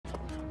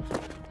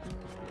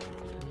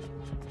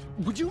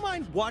would you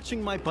mind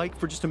watching my bike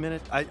for just a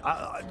minute?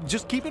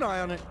 Just keep an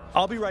eye on it.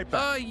 I'll be right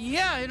back.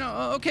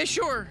 Yeah, okay,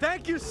 sure.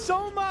 Thank you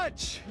so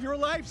much. You're a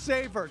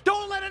lifesaver.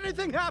 Don't let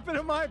anything happen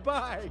to my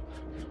bike.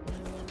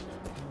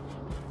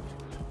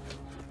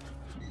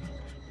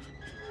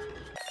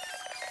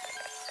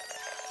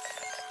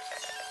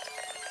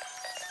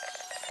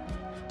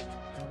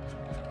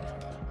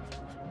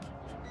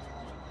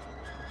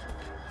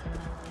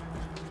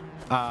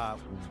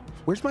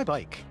 Where's my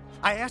bike?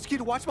 I asked you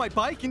to watch my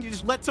bike and you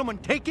just let someone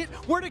take it?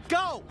 Where'd it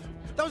go?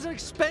 That was an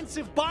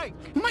expensive bike.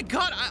 Oh my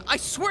God, I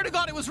swear to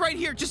God it was right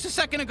here just a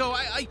second ago.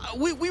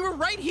 We were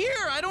right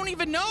here. I don't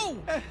even know.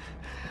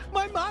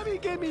 My mommy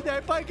gave me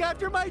that bike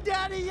after my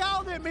daddy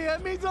yelled at me.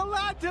 It means a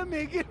lot to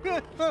me.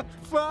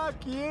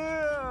 Fuck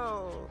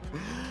you.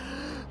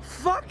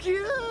 Fuck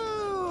you.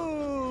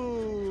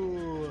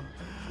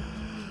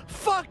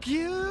 Fuck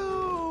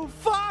you.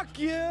 Fuck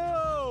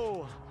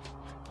you.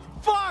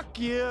 Fuck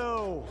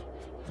you.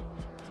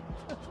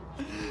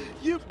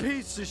 You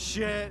piece of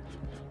shit.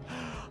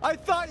 I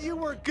thought you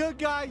were a good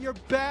guy, you're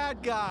a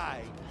bad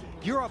guy.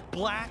 You're a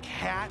black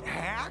hat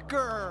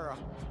hacker.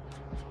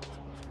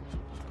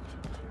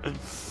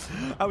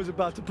 I was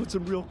about to put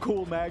some real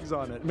cool mags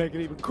on it and make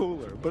it even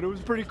cooler, but it was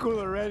pretty cool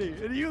already,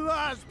 and you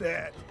lost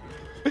it.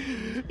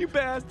 You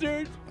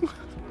bastard.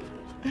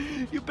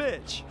 You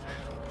bitch.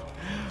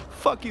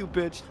 Fuck you,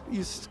 bitch.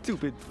 You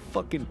stupid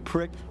fucking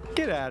prick.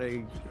 Get out of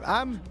here.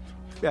 I'm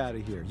out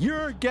of here.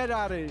 Get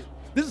out of here.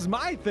 This is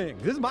my thing.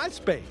 This is my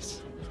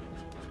space.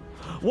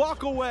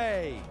 Walk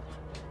away.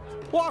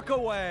 Walk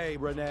away,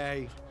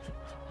 Renee.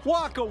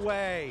 Walk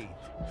away.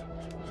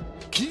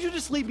 Can you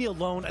just leave me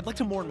alone? I'd like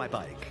to mourn my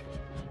bike.